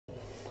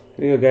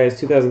Here you go, guys.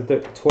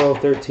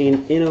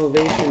 2012-13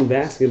 Innovation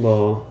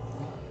Basketball.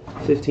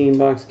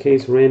 15-box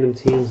case, random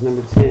teams,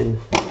 number 10.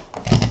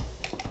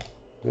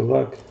 Good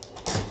luck.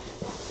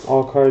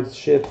 All cards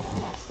shipped.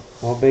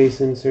 All base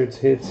inserts,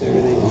 hits,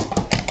 everything.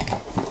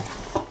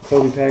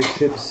 Kobe pack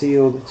shipped,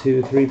 sealed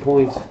to 3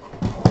 points.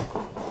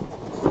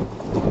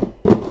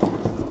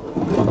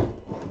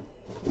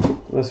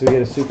 Unless we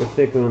get a super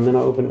thick one, then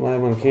I'll open it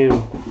live on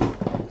cam.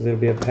 Because it'll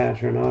be a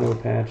patch or an auto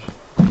patch.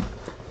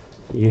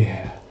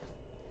 Yeah.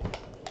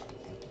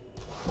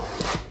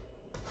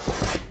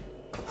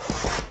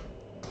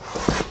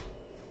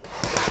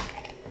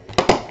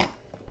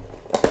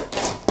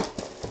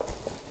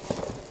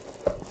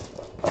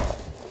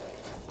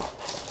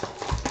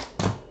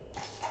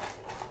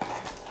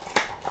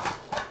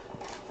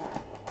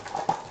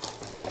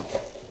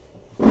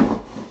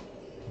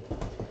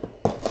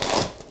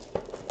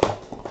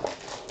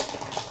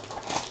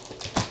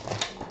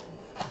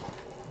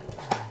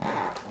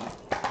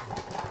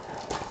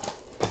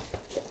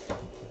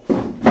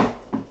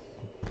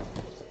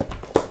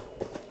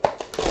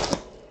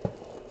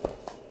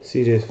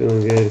 CJ's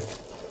feeling good.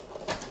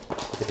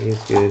 Yeah,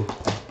 he's good.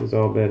 He's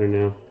all better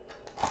now.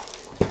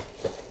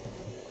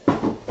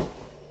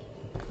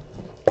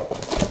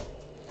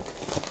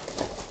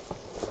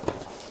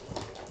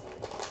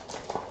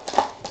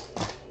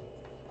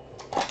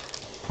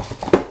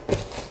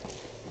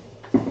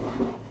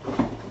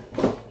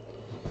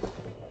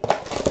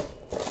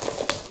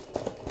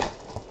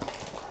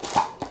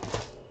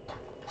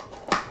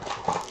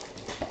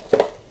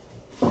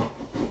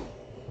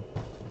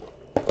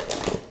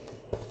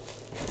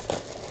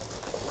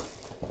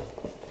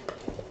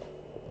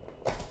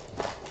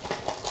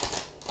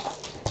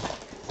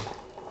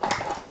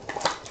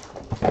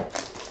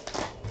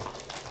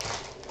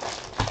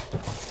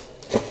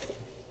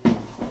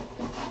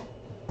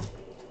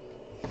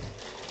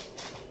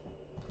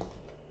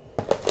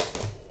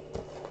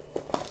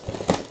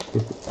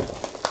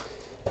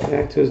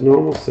 Back to his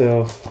normal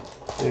self,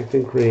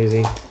 acting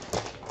crazy.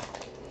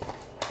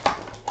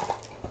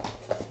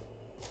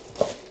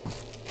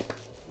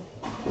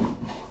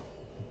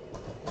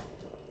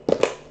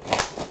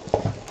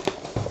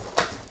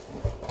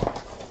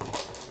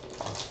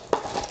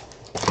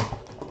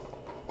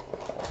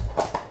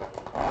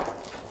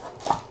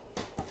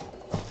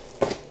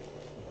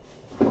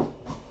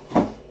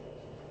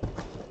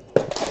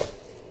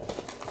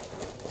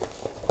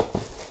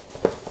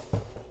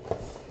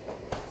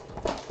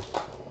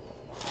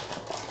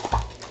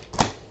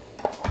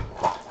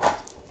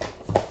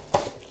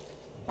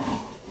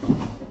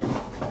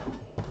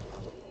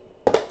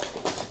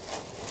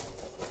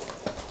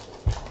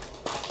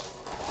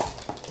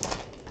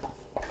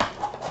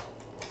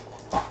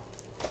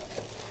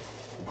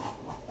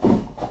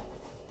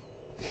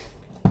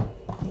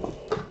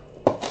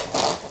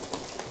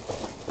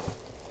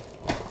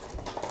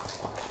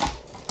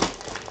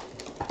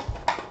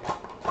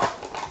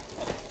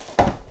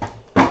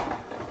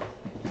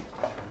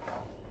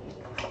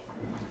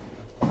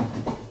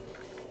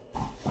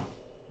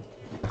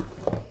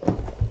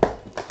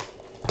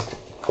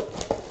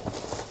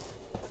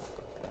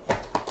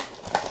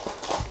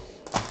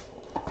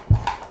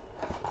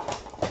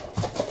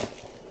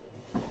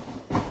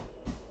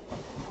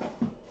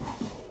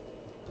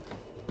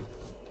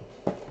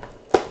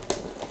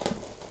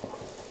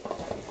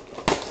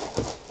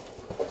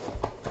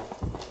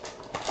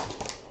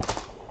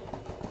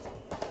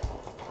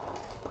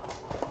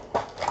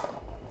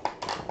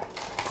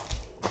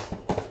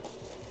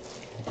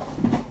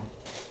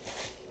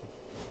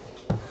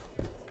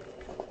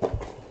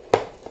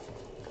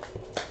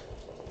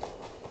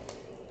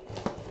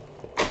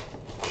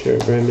 Sure,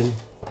 Brendan.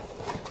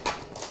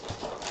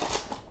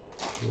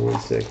 1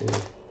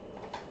 second.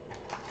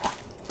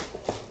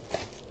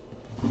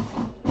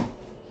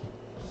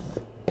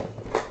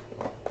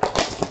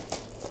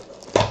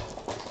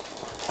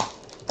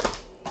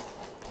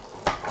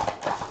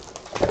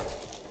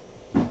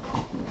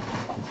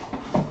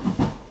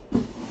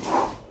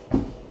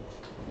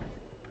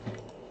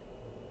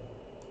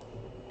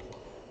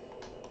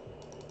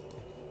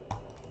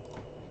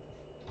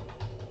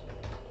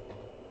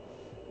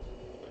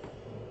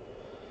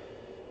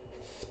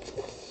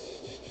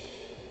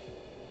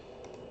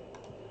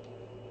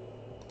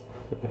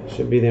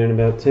 Should be there in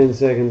about 10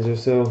 seconds or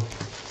so.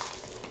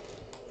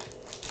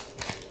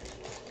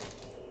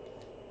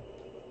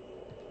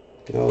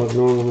 They all look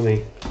normal to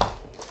me.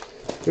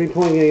 3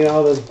 point, gonna get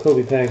all the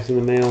Kobe packs in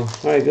the mail.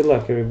 Alright, good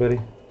luck, everybody.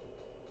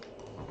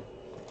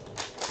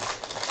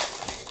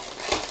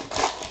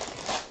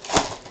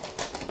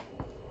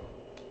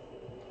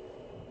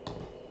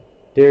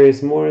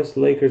 Darius Morris,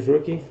 Lakers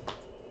rookie.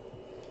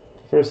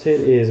 First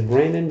hit is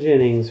Brandon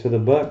Jennings for the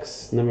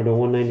Bucks, number to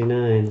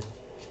 199.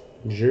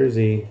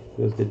 Jersey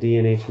goes to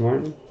D&H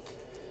Martin.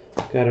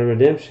 Got a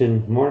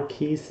redemption,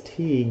 Marquise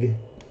Teague.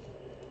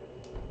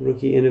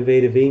 Rookie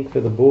Innovative Ink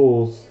for the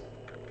Bulls.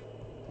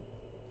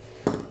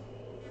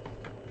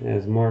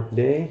 As Mark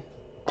Day.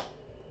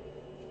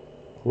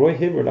 Roy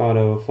Hibbert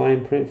auto,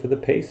 fine print for the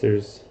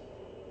Pacers.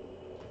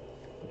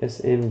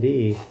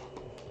 SMD.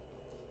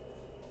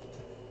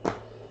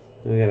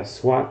 We got a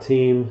SWAT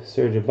team,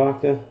 Serge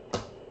Ibaka.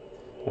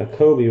 A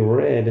Kobe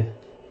red.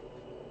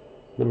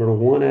 Number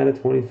 1 out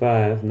of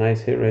 25.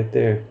 Nice hit right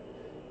there.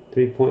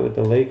 3-point with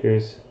the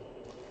Lakers.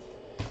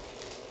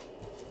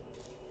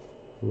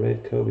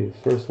 Red Kobe.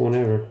 First one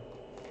ever.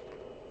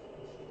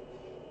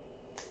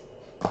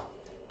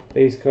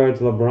 Base cards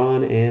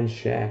LeBron and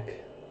Shaq.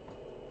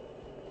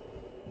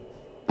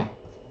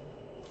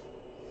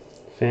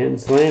 Fat and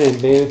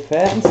slanted, baby.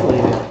 Fat and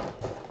slanted.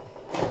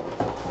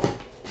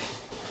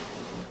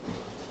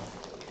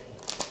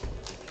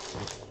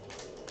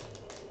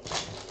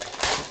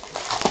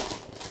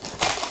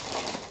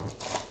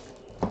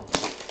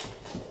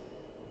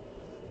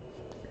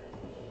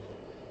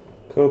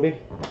 Kobe,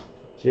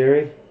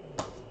 Jerry,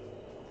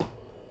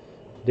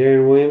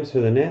 Darren Williams for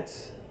the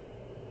Nets,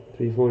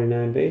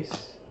 349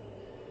 base.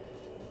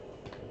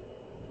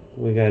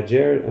 We got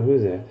Jared,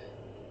 who's that?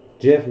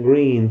 Jeff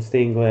Green,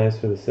 stained glass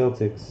for the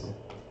Celtics.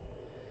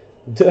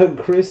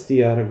 Doug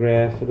Christie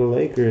autograph for the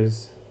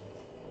Lakers,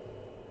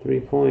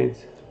 3-point.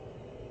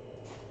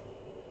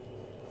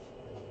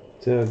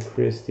 Doug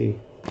Christie,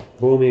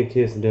 blow me a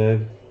kiss,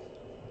 Doug.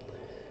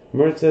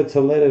 Mirza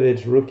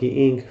Teletovic,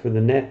 rookie ink for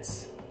the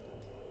Nets.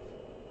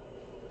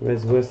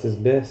 Reds West is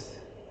best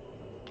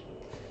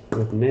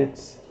with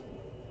Nets.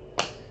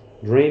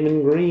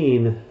 Draymond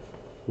Green,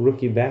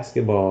 rookie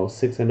basketball,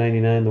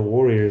 6/99, the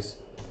Warriors.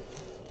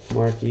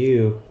 Mark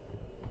U.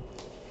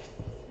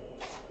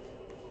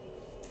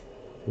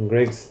 And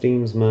Greg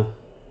Steamsma,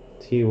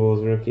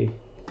 T-Wolves rookie.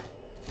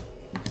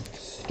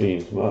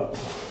 Steamsma.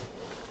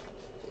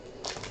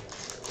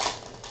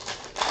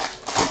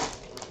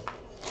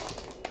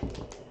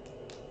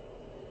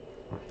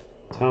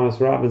 Thomas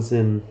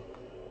Robinson,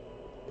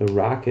 the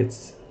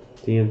Rockets,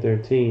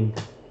 DM13.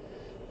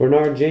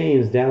 Bernard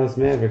James, Dallas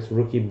Mavericks,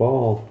 rookie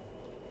ball.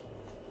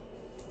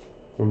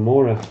 From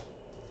Mora.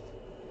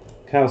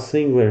 Kyle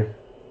Singler.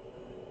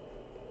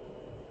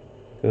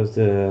 Goes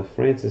to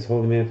Francis,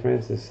 Holy Man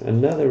Francis.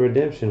 Another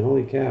redemption,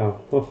 holy cow.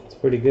 Oh, it's a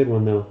pretty good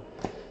one though.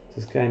 It's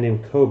this guy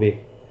named Kobe.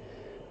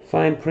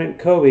 Fine print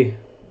Kobe.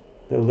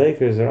 The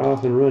Lakers are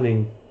off and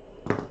running.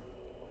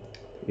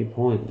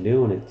 3-point,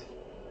 doing it.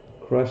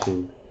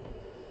 Crushing.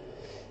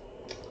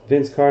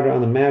 Vince Carter on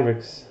the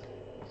Mavericks.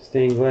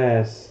 Stained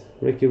glass.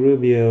 Ricky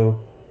Rubio.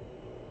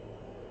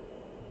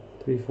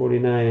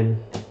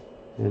 349.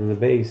 And the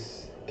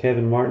base,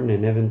 Kevin Martin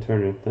and Evan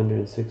Turner. Thunder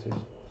and Sixers.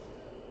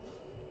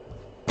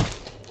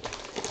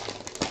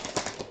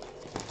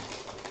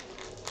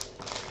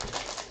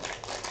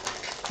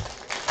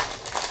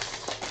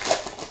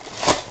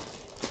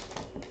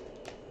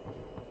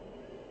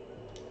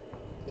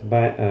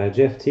 By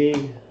Jeff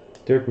Teague,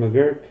 Dirk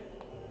McGurk,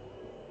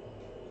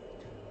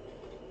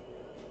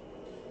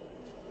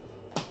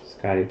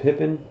 Scottie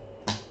Pippen,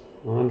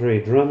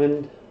 Andre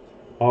Drummond,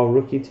 all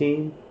rookie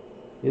team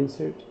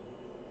insert.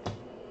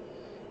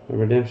 A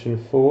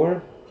redemption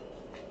 4.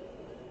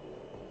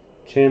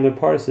 Chandler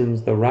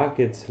Parsons, the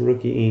Rockets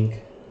rookie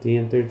ink,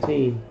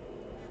 DM13.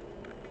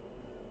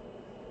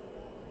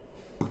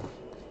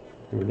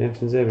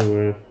 Redemptions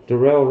everywhere.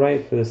 Darrell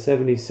Wright for the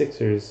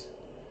 76ers.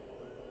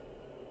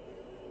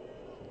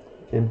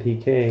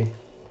 MPK.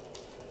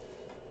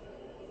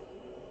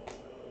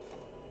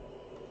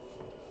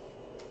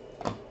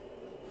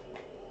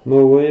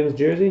 Mo Williams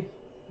jersey,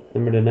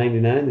 number to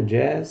 99, the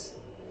Jazz.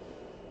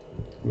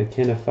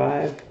 McKenna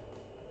 5.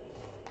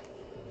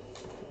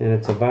 And a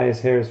Tobias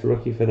Harris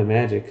rookie for the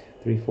Magic,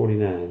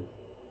 349.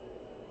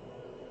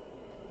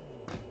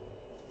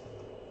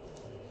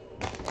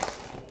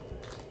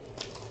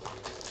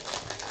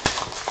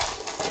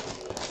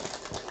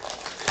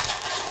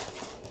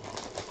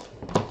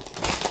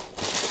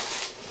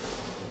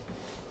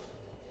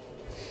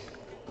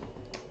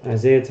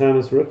 Isaiah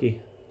Thomas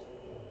rookie.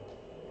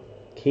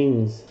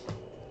 Kings.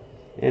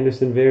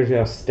 Anderson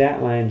Varejao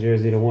stat line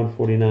jersey to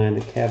 149.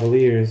 The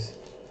Cavaliers.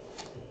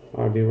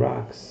 RB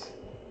Rocks.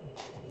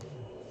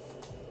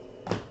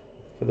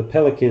 For the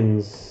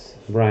Pelicans,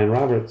 Brian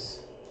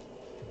Roberts.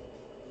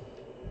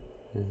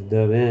 That's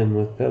Dub M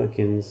with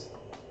Pelicans.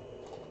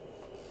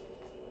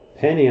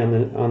 Penny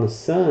on the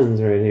Suns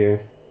right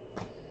here.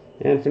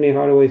 Anthony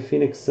Hardaway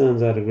Phoenix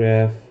Suns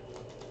autograph.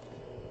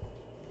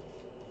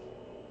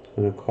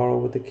 And a Carl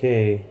with the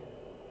K.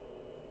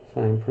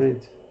 Fine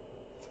print.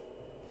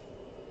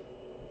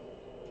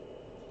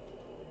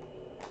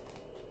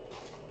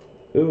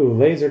 Ooh,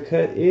 laser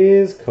cut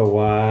is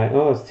Kawhi.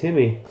 Oh, it's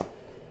Timmy.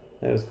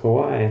 That was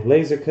Kawhi.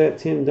 Laser cut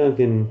Tim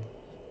Duncan.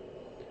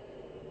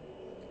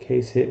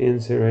 Case hit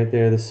insert right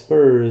there. The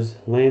Spurs.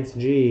 Lance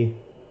G.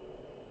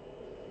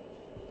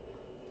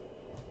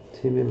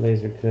 Timmy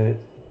laser cut.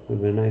 Would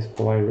have been a nice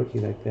Kawhi rookie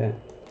like that.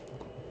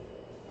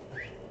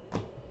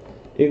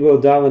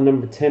 Iguodala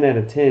number 10 out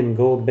of 10.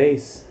 Gold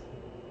base.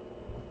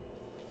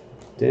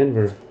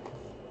 Denver.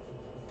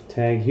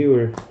 Tag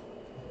Hewer.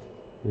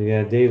 We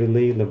got David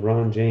Lee,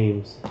 LeBron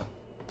James.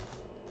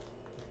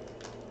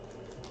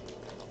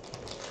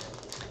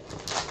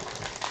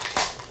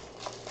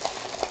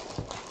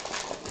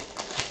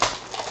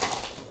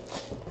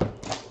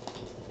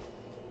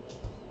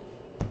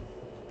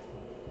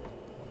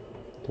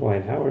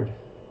 Dwight Howard.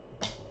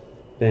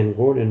 Ben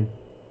Gordon.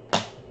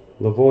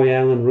 Lavoy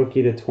Allen,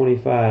 rookie to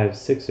 25.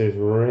 Sixers,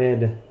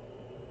 red.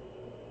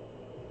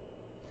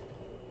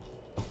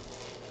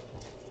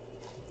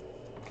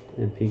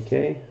 And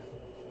PK.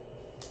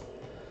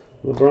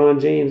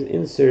 LeBron James,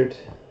 insert.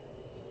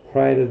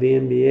 Pride of the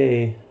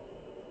NBA.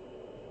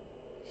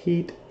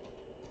 Heat.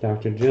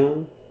 Dr.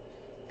 Jung.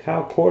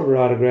 Kyle Korver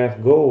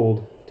autograph,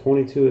 gold.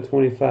 22 of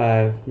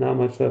 25. Not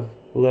much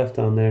left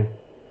on there.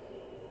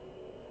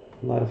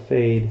 A lot of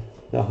fade.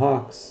 The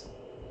Hawks.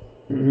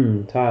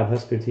 Todd,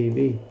 Husker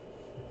TV.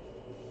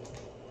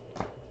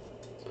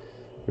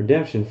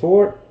 Redemption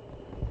 4.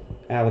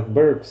 Alec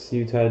Burks,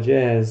 Utah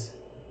Jazz.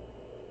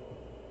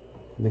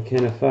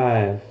 McKenna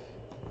 5.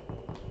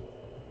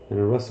 And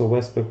a Russell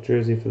Westbrook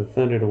jersey for the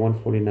Thunder to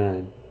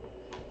 149.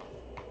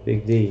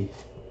 Big D.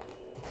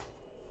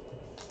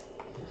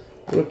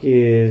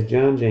 Rookie is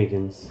John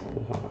Jenkins,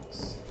 the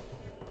Hawks.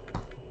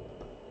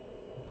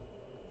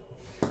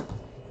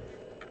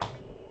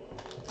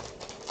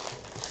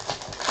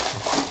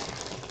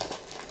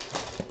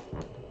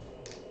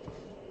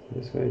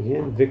 This way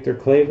again, Victor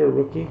Claver,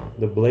 rookie,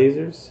 the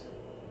Blazers.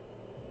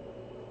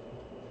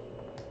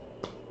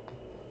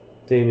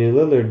 Damian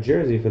Lillard,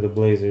 jersey for the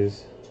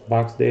Blazers.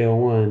 Box Day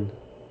 01.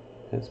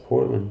 That's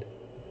Portland.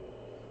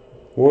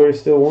 Warriors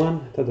still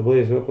won. I thought the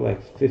Blazers were up at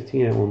like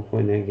 15 at one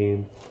point in that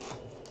game.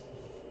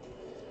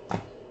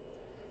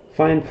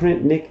 Fine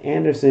print, Nick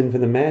Anderson for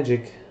the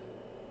Magic.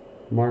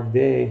 Mark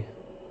Day.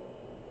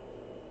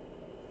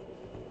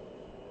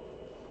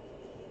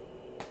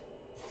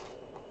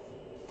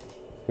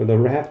 For the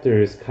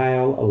Raptors,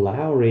 Kyle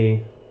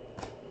Lowry.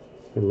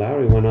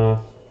 Lowry went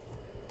off.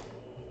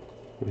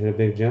 Hit a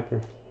big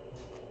jumper.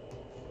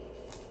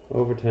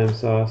 Overtime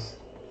sauce.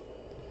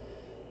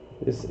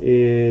 This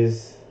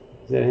is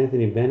that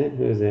Anthony Bennett?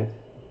 Who is that?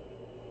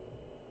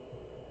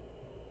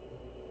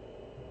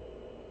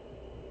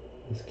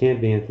 This can't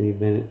be Anthony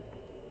Bennett.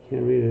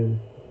 Can't read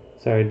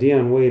it. Sorry,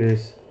 Deion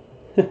Waiters.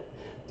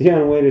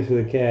 Deion Waiters for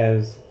the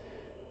Cavs.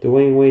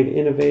 Dwayne Wade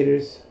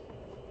Innovators.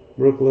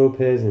 Brooke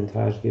Lopez and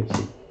Taj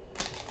Gibson.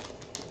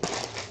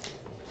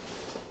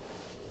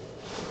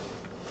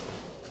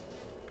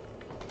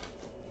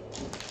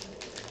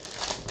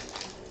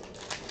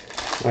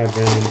 Alright,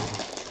 Brandon.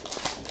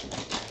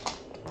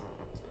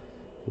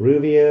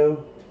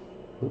 Rubio.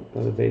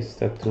 Oh, the base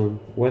stuck to him.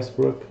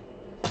 Westbrook.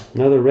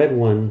 Another red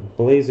one.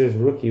 Blazers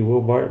rookie Will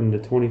Barton to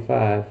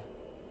 25.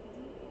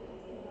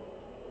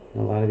 A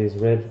lot of these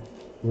red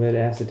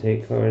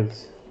acetate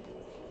cards.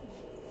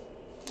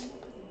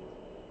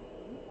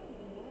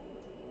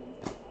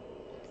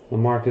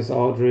 LaMarcus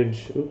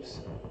Aldridge. Oops.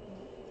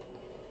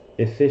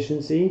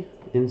 Efficiency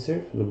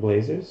insert for the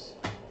Blazers.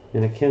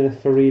 And a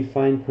Kenneth Faried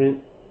fine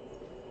print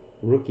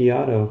rookie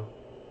auto.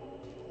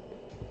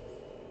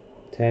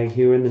 Tag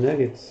here in the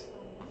Nuggets.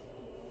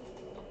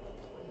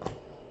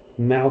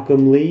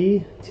 Malcolm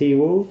Lee,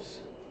 T-Wolves.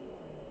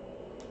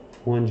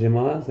 One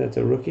Jamaz, that's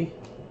a rookie.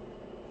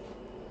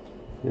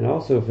 And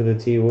also for the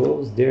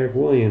T-Wolves, Derek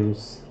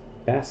Williams,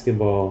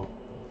 basketball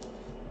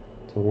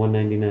to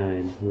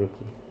 199,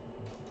 rookie.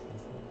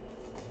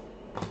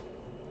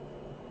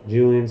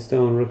 Julian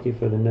Stone, rookie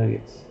for the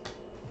Nuggets.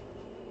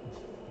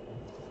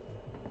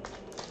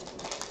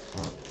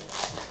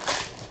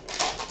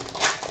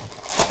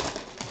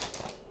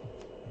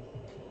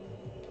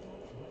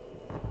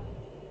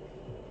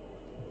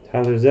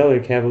 Tyler Zeller,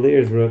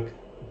 Cavaliers rook.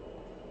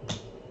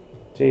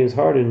 James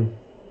Harden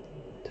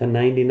to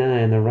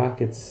 99, the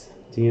Rockets,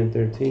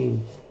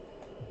 DN13.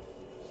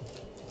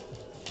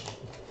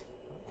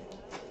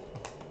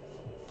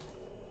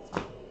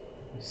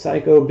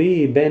 Psycho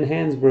B, Ben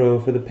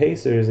Hansbrough for the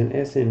Pacers and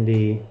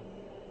SMD.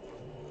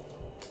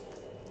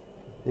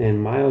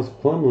 And Miles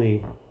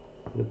Plumlee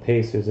for the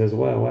Pacers as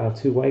well. Wow,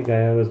 two white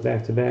guy autos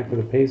back to back for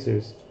the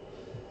Pacers.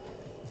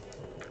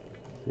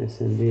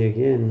 SMD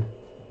again.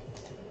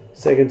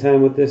 Second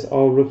time with this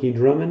all rookie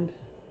Drummond.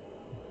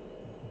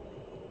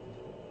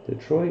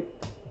 Detroit.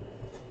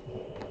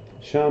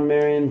 Sean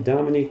Marion,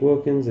 Dominique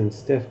Wilkins, and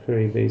Steph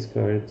Curry base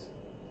cards.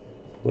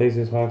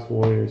 Blazers, Hawks,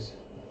 Warriors.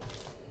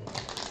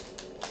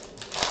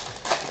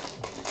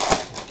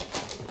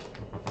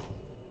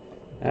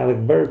 Alec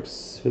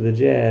Burks for the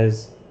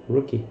Jazz,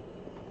 rookie.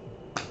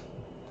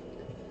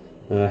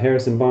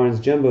 Harrison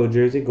Barnes jumbo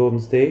jersey, Golden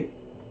State.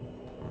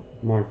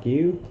 Mark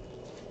U.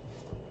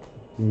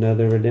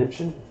 Another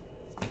redemption.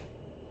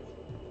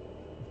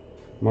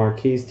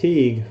 Marquise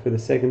Teague for the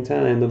second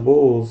time, the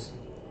Bulls.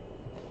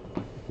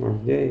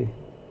 Mark Day.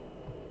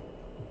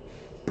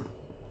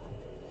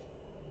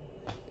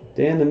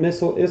 Dan the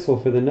Missile Issel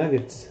for the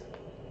Nuggets.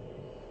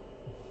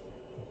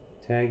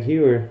 Tag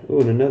Hewer.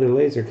 Ooh, and another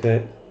laser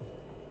cut.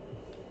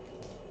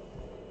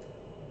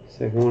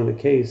 Second one of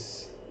the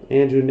case.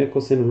 Andrew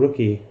Nicholson,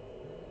 rookie.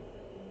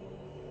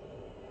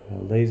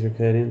 A laser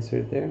cut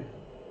insert there.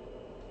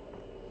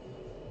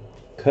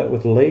 Cut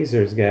with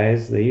lasers,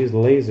 guys. They use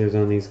lasers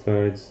on these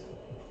cards.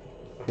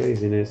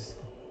 Craziness.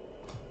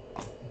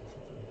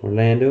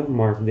 Orlando,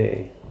 Mark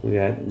Day. We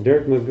got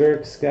Dirk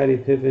McGurk, Scottie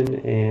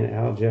Pippen, and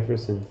Al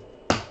Jefferson.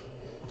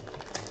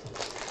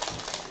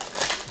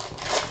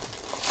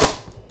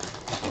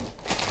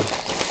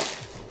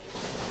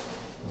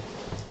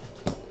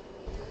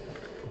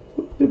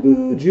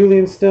 Ooh,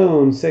 Julian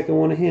Stone, second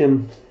one of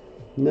him.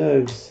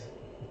 Nugs.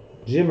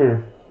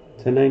 Jimmer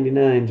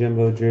 /99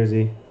 jumbo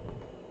jersey.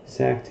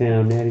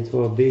 Sacktown, Natty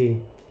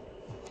 12B.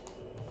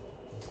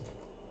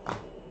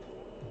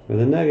 For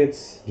the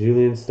Nuggets,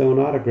 Julian Stone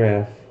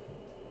autograph.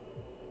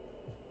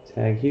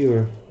 Tag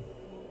Hewer.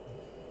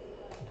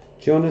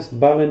 Jonas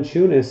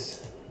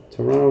Valanciunas,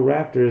 Toronto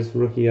Raptors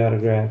rookie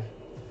autograph.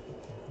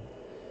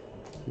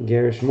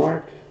 Garish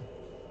Mark.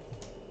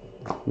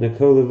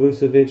 Nikola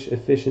Vucevic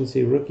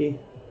efficiency rookie.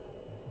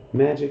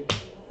 Magic.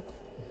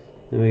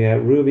 And we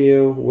got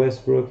Rubio,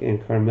 Westbrook,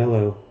 and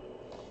Carmelo.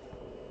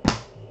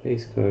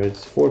 Base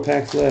cards. 4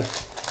 packs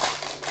left.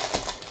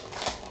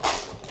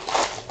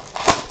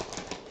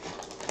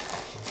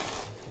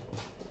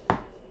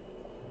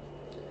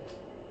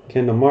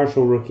 Kendall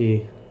Marshall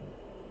rookie.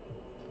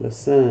 The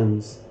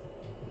Suns.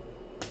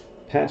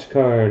 Patch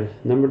card.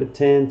 Number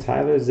 /10.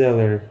 Tyler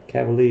Zeller.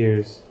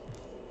 Cavaliers.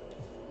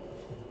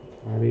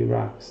 RB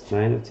Rocks.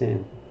 9 of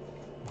 10.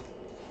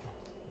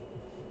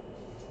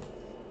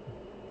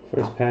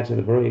 First patch of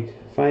the break.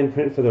 Fine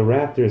print for the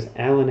Raptors.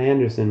 Allen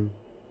Anderson.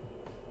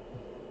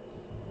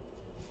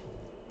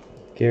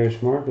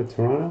 Garish Mark with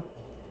Toronto.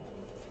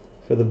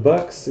 For the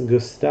Bucks,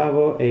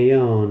 Gustavo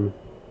Ayon.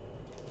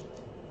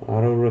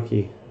 Auto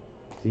rookie.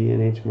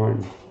 DNH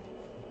Martin.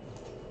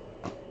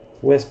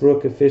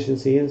 Westbrook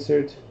efficiency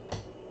insert.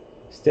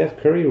 Steph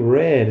Curry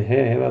red.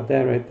 Hey, how about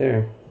that right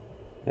there?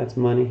 That's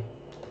money.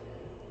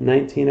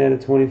 19 out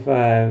of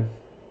 25.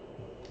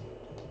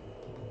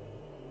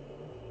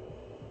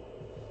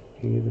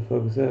 Can you get the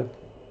focus up?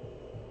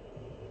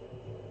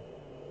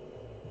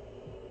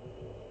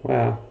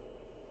 Wow.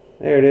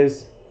 There it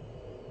is.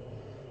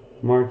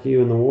 Mark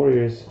you and the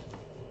Warriors.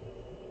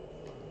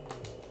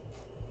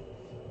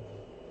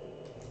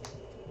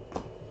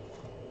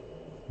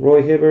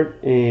 Roy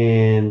Hibbert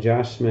and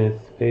Josh Smith,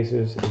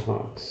 Pacers and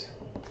Hawks.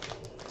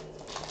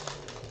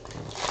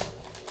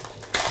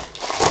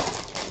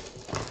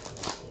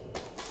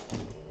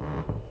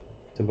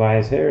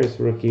 Tobias Harris,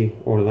 rookie,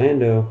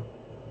 Orlando.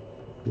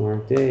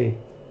 Mark Day.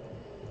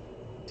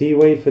 D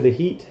Wade for the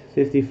Heat,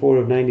 54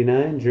 of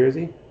 99,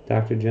 jersey.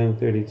 Dr. Jung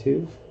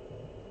 32.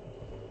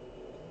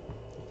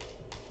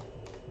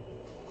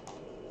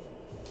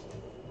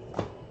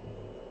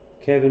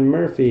 Kevin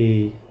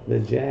Murphy, the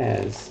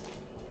Jazz.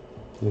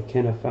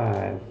 McKenna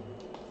 5.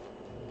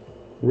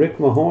 Rick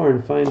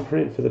Mahorn, fine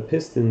print for the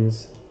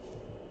Pistons.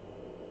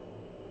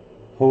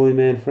 Holy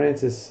Man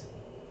Francis.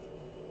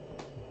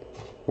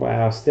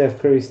 Wow, Steph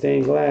Curry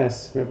stained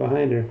glass right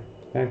behind her.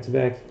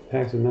 Back-to-back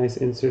packs with nice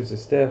inserts of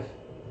Steph.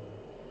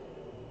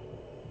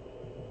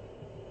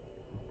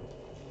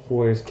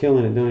 Warriors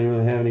killing it, don't even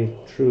really have any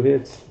true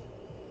hits.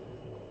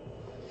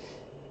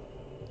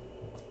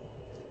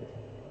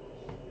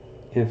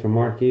 And for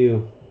Mark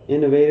U,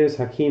 Innovators,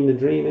 Hakeem the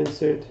Dream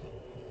insert.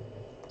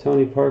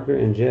 Tony Parker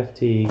and Jeff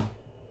Teague.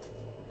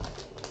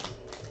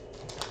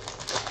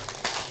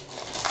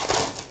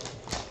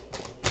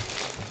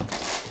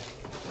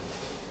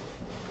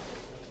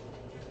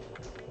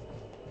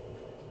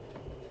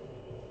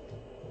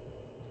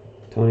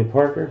 Tony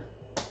Parker,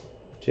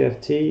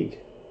 Jeff Teague,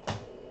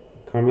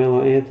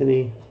 Carmelo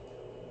Anthony.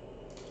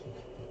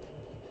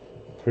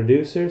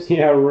 Producers?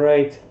 Yeah,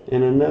 right.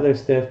 And another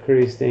Steph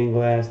Curry stained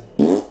glass.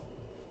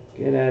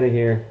 Get out of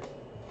here.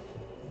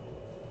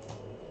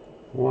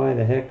 Why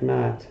the heck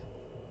not?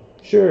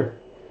 Sure.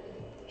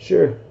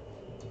 Sure.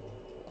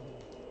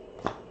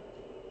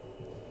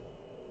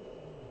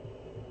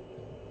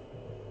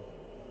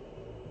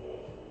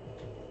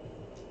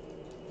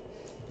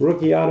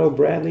 Rookie auto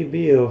Bradley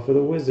Beal for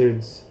the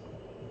Wizards.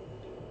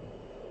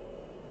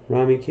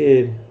 Rami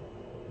Kidd.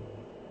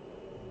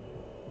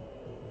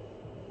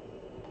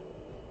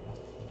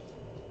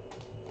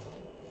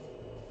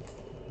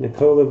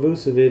 Nikola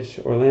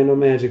Vucevic, Orlando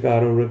Magic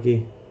auto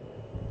rookie.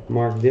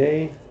 Mark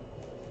Day.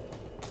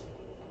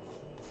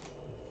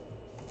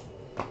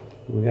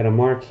 We got a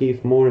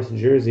Markieff Morris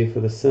jersey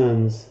for the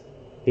Suns.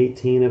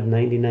 18 of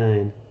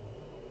 99.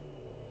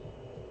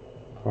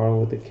 Carl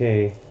with the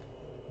K.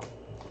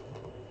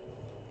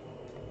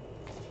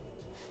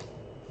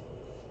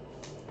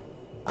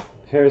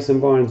 Harrison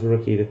Barnes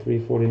rookie to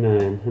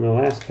 349. And the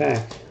last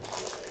pack.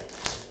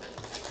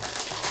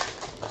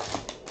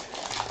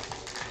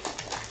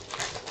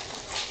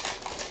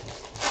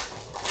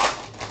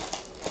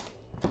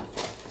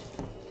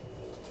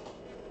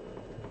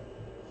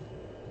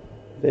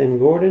 Ben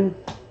Gordon,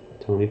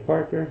 Tony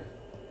Parker,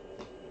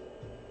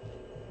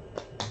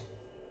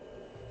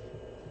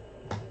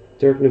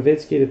 Dirk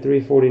Nowitzki to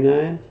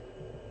 349.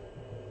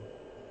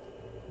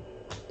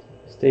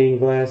 Stained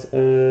glass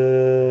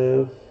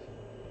of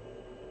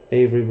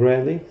Avery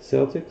Bradley,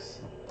 Celtics.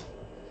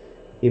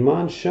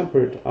 Iman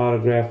Shumpert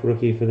autograph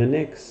rookie for the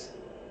Knicks.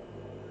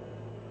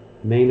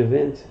 Main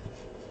event.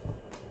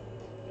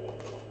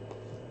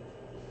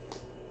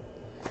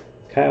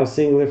 Kyle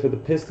Singler for the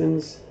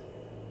Pistons.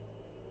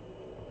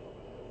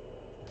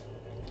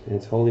 And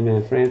it's Holy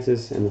Man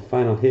Francis, and the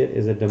final hit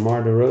is a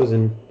DeMar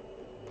DeRozan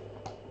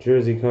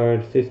jersey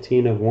card,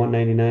 15 of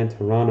 199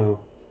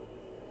 Toronto.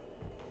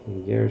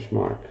 and Garish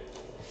Mark.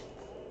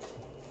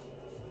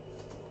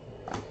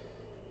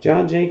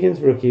 John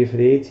Jenkins, rookie for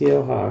the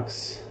ATL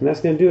Hawks. And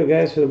that's going to do it,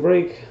 guys, for the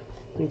break.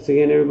 Thanks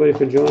again, everybody,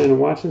 for joining and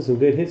watching. Some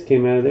good hits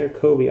came out of there.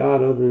 Kobe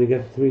auto. Then we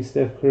got the 3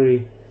 Steph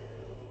Curry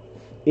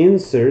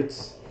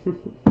inserts.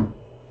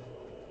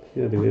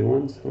 Few other good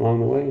ones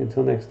along the way.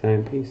 Until next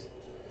time, peace.